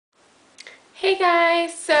Hey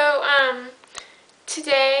guys,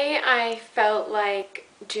 today I felt like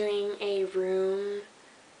doing a room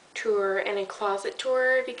tour and a closet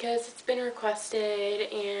tour because it's been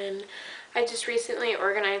requested, and I just recently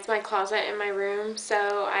organized my closet in my room,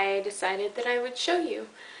 so I decided that I would show you.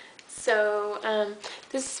 This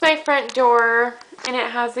is my front door, and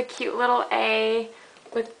it has a cute little A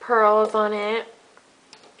with pearls on it,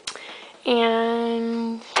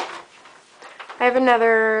 and I have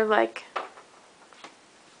another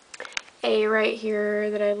A right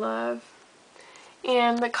here that I love.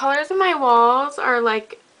 And the colors of my walls are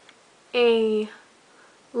like a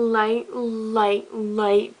light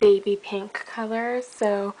baby pink color.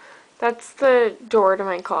 So that's the door to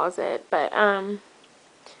my closet. But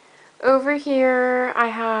over here I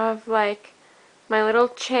have like my little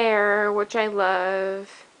chair, which I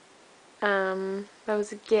love. That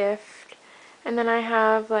was a gift. And then I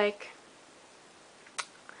have like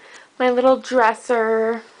my little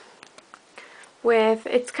dresser with,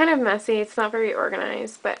 it's kind of messy, it's not very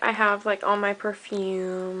organized, but I have like all my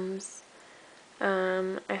perfumes.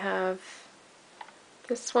 I have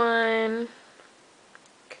this one,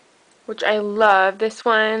 which I love. This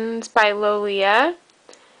one's by Lolia,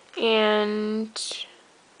 and it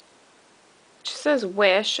just says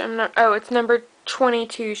Wish. Oh, it's number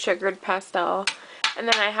 22 Sugared Pastel. And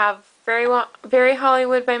then I have Very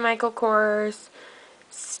Hollywood by Michael Kors,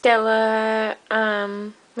 Stella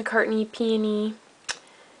McCartney Peony,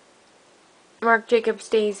 Marc Jacobs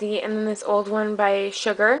Daisy, and then this old one by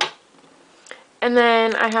Sugar. And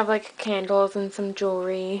then I have like candles and some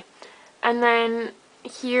jewelry. And then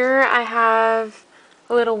here I have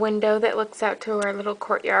a little window that looks out to our little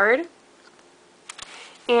courtyard.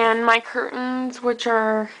 And my curtains, which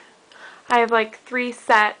are, I have like 3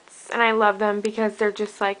 sets, and I love them because they're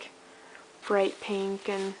just like bright pink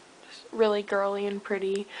and just really girly and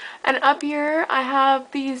pretty. And up here I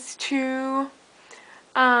have these 2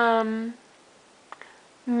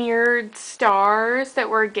 mirrored stars that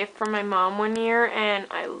were a gift from my mom one year, and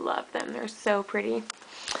I love them. They're so pretty.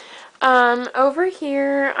 Over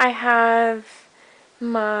here I have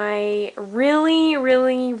my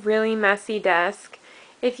really messy desk.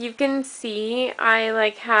 If you can see, I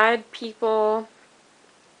like had people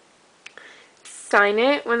sign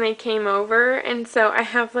it when they came over, and so I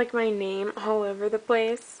have like my name all over the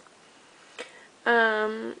place.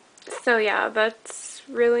 So yeah, that's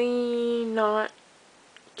really not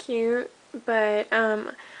cute, but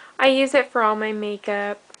I use it for all my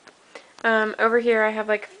makeup. Over here I have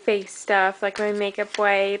like face stuff, like my makeup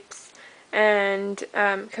wipes and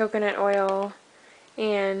coconut oil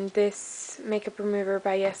and this makeup remover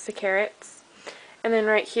by Yes the Carrots. And then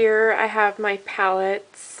right here I have my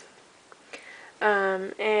palettes.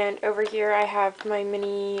 And over here I have my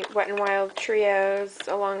mini Wet n Wild trios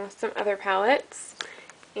along with some other palettes.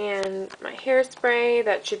 And my hairspray,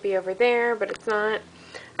 that should be over there, but it's not.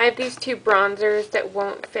 I have these 2 bronzers that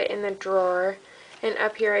won't fit in the drawer. And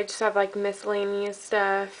up here I just have like miscellaneous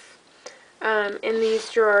stuff. In these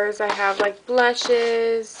drawers I have like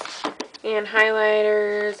blushes and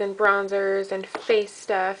highlighters and bronzers and face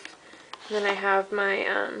stuff. And then I have my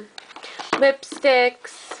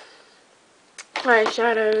lipsticks,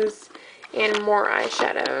 eyeshadows, and more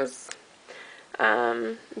eyeshadows.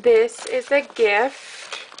 This is a gift.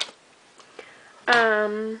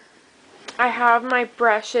 I have my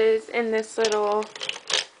brushes in this little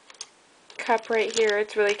cup right here.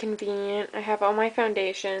 It's really convenient. I have all my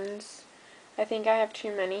foundations. I think I have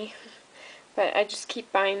too many, but I just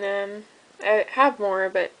keep buying them. I have more,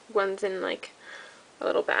 but one's in like a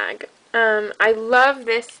little bag. I love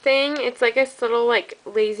this thing. It's like this little like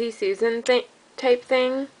Lazy Susan type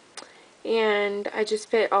thing, and I just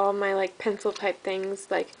fit all my like pencil type things,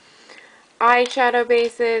 like eyeshadow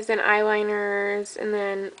bases and eyeliners, and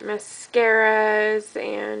then mascaras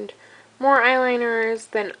and more eyeliners.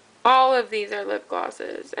 Then all of these are lip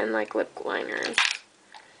glosses and like lip liners.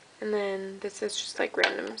 And then this is just like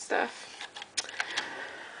random stuff.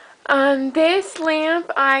 This lamp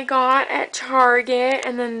I got at Target,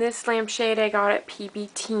 and then this lampshade I got at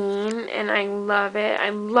PB Teen, and I love it. I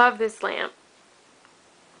love this lamp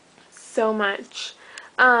so much.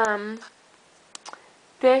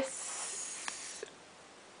 This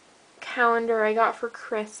calendar I got for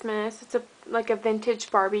Christmas. It's like a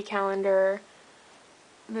vintage Barbie calendar.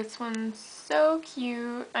 This one's so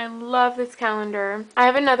cute. I love this calendar. I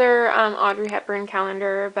have another Audrey Hepburn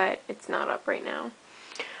calendar, but it's not up right now.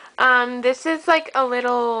 This is like a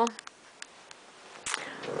little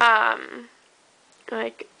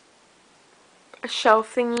like a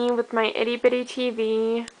shelf thingy with my itty bitty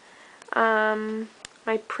TV,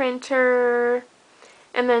 my printer,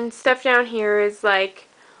 And then stuff down here is like,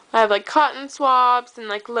 I have like cotton swabs and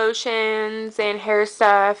like lotions and hair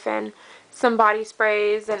stuff and some body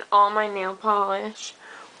sprays and all my nail polish,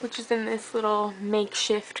 which is in this little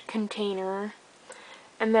makeshift container.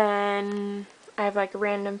 And then I have like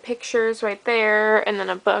random pictures right there and then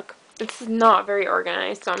a book. It's not very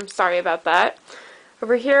organized, so I'm sorry about that.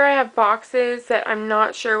 Over here I have boxes that I'm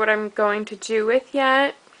not sure what I'm going to do with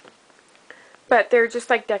yet. But they're just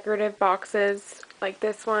like decorative boxes, like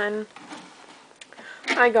this one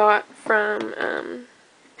I got from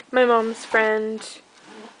my mom's friend.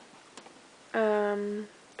 Then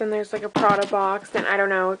there's like a Prada box, and I don't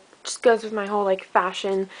know, it just goes with my whole like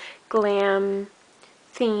fashion glam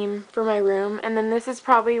theme for my room. And then this is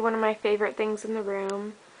probably one of my favorite things in the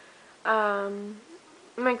room.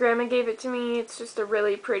 My grandma gave it to me. It's just a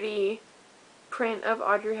really pretty print of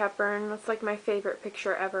Audrey Hepburn. That's like my favorite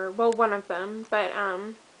picture ever. Well, one of them, but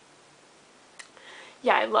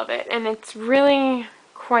yeah, I love it. And it's really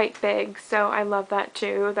quite big, so I love that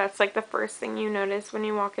too. That's like the first thing you notice when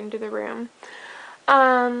you walk into the room.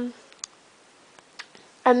 And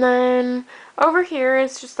then over here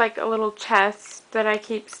is just like a little chest that I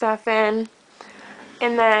keep stuff in.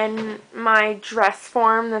 And then my dress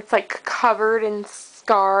form that's like covered in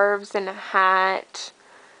scarves and a hat.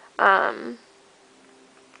 Oh,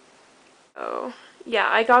 yeah,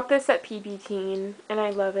 I got this at PB Teen and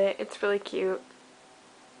I love it. It's really cute.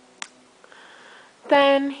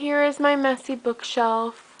 Then here is my messy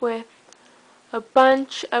bookshelf with a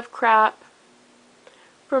bunch of crap,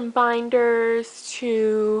 from binders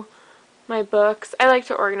to my books. I like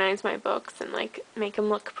to organize my books and like make them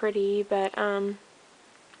look pretty, but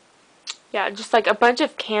yeah, just like a bunch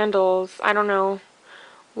of candles. I don't know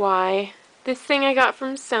why. This thing I got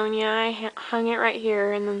from Sonia, I hung it right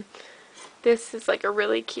here, and then this is like a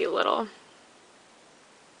really cute little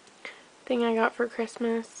thing I got for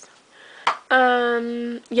Christmas.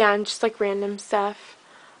 Yeah, and just like random stuff.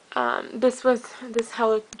 This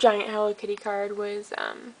giant Hello Kitty card was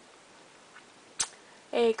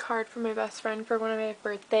a card from my best friend for one of my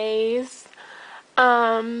birthdays.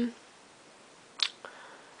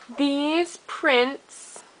 These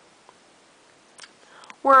prints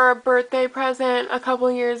were a birthday present a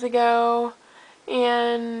couple years ago,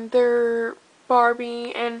 and they're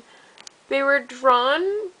Barbie, and they were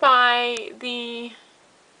drawn by the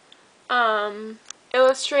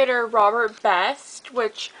illustrator Robert Best,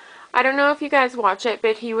 which I don't know if you guys watch it,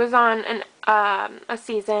 but he was on a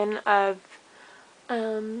season of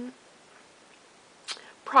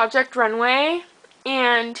Project Runway,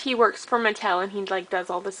 and he works for Mattel, and he like does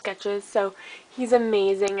all the sketches, so he's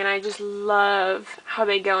amazing, and I just love how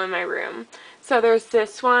they go in my room. So there's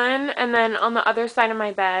this one, and then on the other side of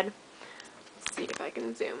my bed, let's see if I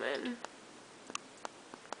can zoom in.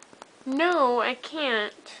 No, I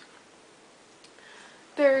can't.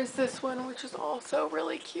 There's this one, which is also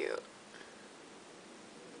really cute.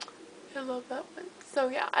 I love that one. So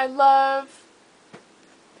yeah, I love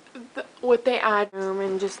what they add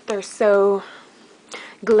and just they're so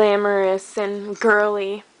glamorous and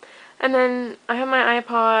girly. And then I have my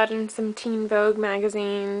iPod and some Teen Vogue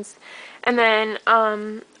magazines. And then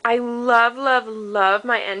I love, love, love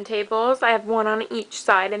my end tables. I have one on each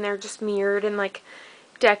side, and they're just mirrored in like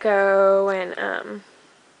deco and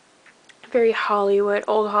very Hollywood,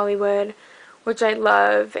 old Hollywood, which I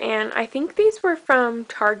love. And I think these were from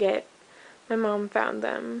Target. My mom found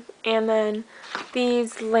them. And then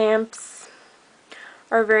these lamps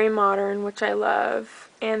are very modern, which I love.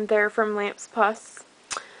 And they're from Lamps Plus.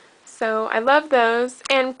 So I love those.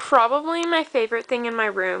 And probably my favorite thing in my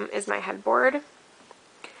room is my headboard.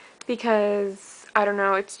 Because, I don't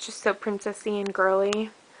know, it's just so princessy and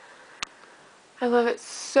girly. I love it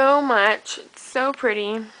so much. It's so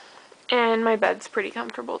pretty. And my bed's pretty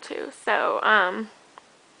comfortable too. So,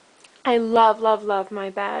 I love, love, love my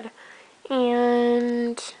bed.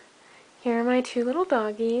 And here are my two little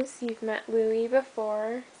doggies. You've met Louie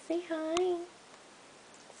before. Say hi.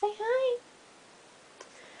 Say hi.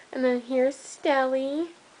 And then here's Stelly.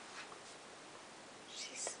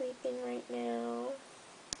 She's sleeping right now.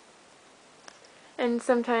 And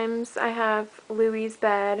sometimes I have Louie's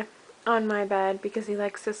bed on my bed because he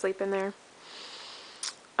likes to sleep in there.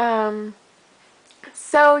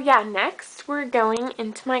 So yeah, next we're going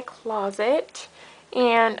into my closet.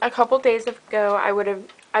 And a couple days ago I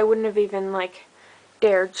wouldn't have even like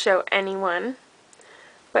dared show anyone.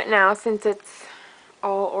 But now, since it's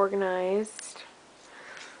all organized,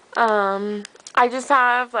 I just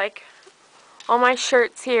have like all my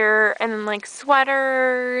shirts here, and then like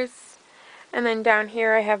sweaters, and then down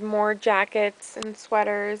here I have more jackets and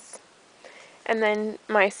sweaters, and then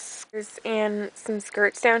my skirts and some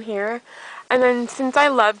skirts down here. And then since I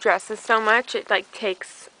love dresses so much, it like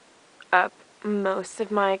takes up most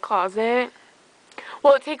of my closet.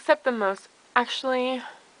 Well, it takes up the most, actually,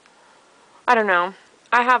 I don't know.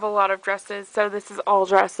 I have a lot of dresses, so this is all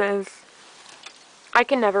dresses. I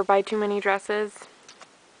can never buy too many dresses.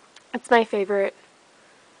 It's my favorite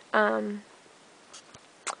item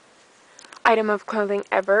of clothing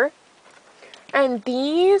ever. And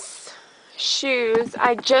these shoes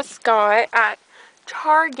I just got at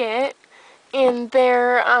Target, and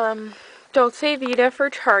they're Dolce Vita for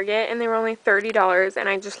Target, and they were only $30, and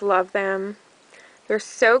I just love them. They're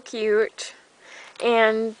so cute,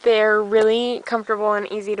 and they're really comfortable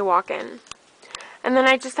and easy to walk in. And then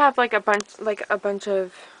I just have like a bunch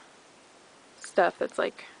of stuff that's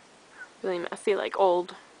like really messy, like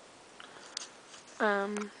old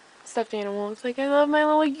stuffed animals. Like I love my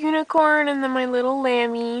little unicorn and then my little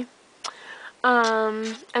lammy.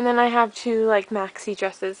 And then I have two like maxi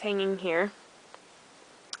dresses hanging here.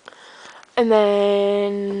 And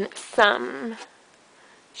then some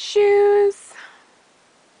shoes,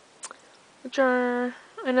 which are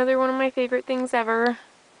another one of my favorite things ever.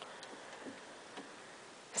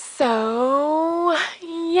 So,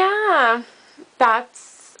 yeah,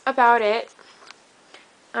 that's about it.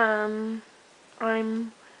 I'm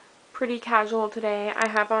pretty casual today. I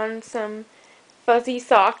have on some fuzzy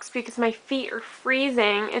socks because my feet are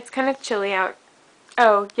freezing. It's kind of chilly out.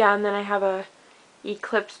 Oh, yeah, and then I have a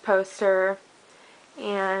eclipse poster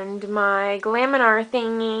and my Glaminar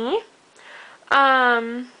thingy.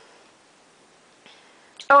 Oh,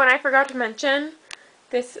 and I forgot to mention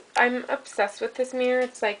this. I'm obsessed with this mirror.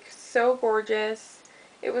 It's like so gorgeous.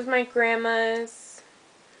 It was my grandma's,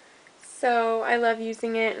 so I love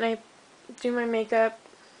using it, and I do my makeup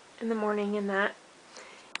in the morning in that.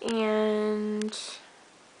 And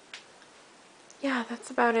yeah,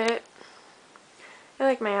 that's about it. I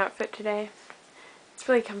like my outfit today. It's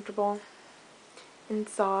really comfortable and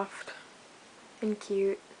soft and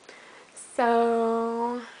cute.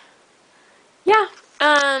 So yeah,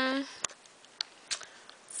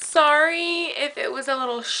 sorry if it was a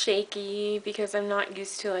little shaky because I'm not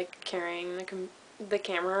used to like carrying the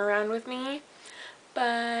camera around with me.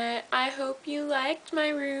 But I hope you liked my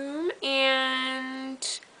room, and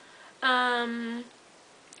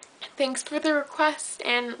thanks for the request,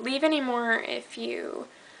 and leave any more if you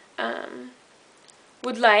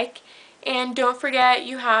would like. And don't forget,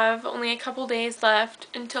 you have only a couple days left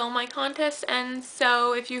until my contest ends,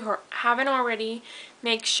 so if you haven't already,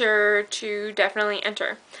 make sure to definitely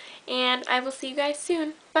enter. And I will see you guys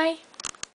soon. Bye!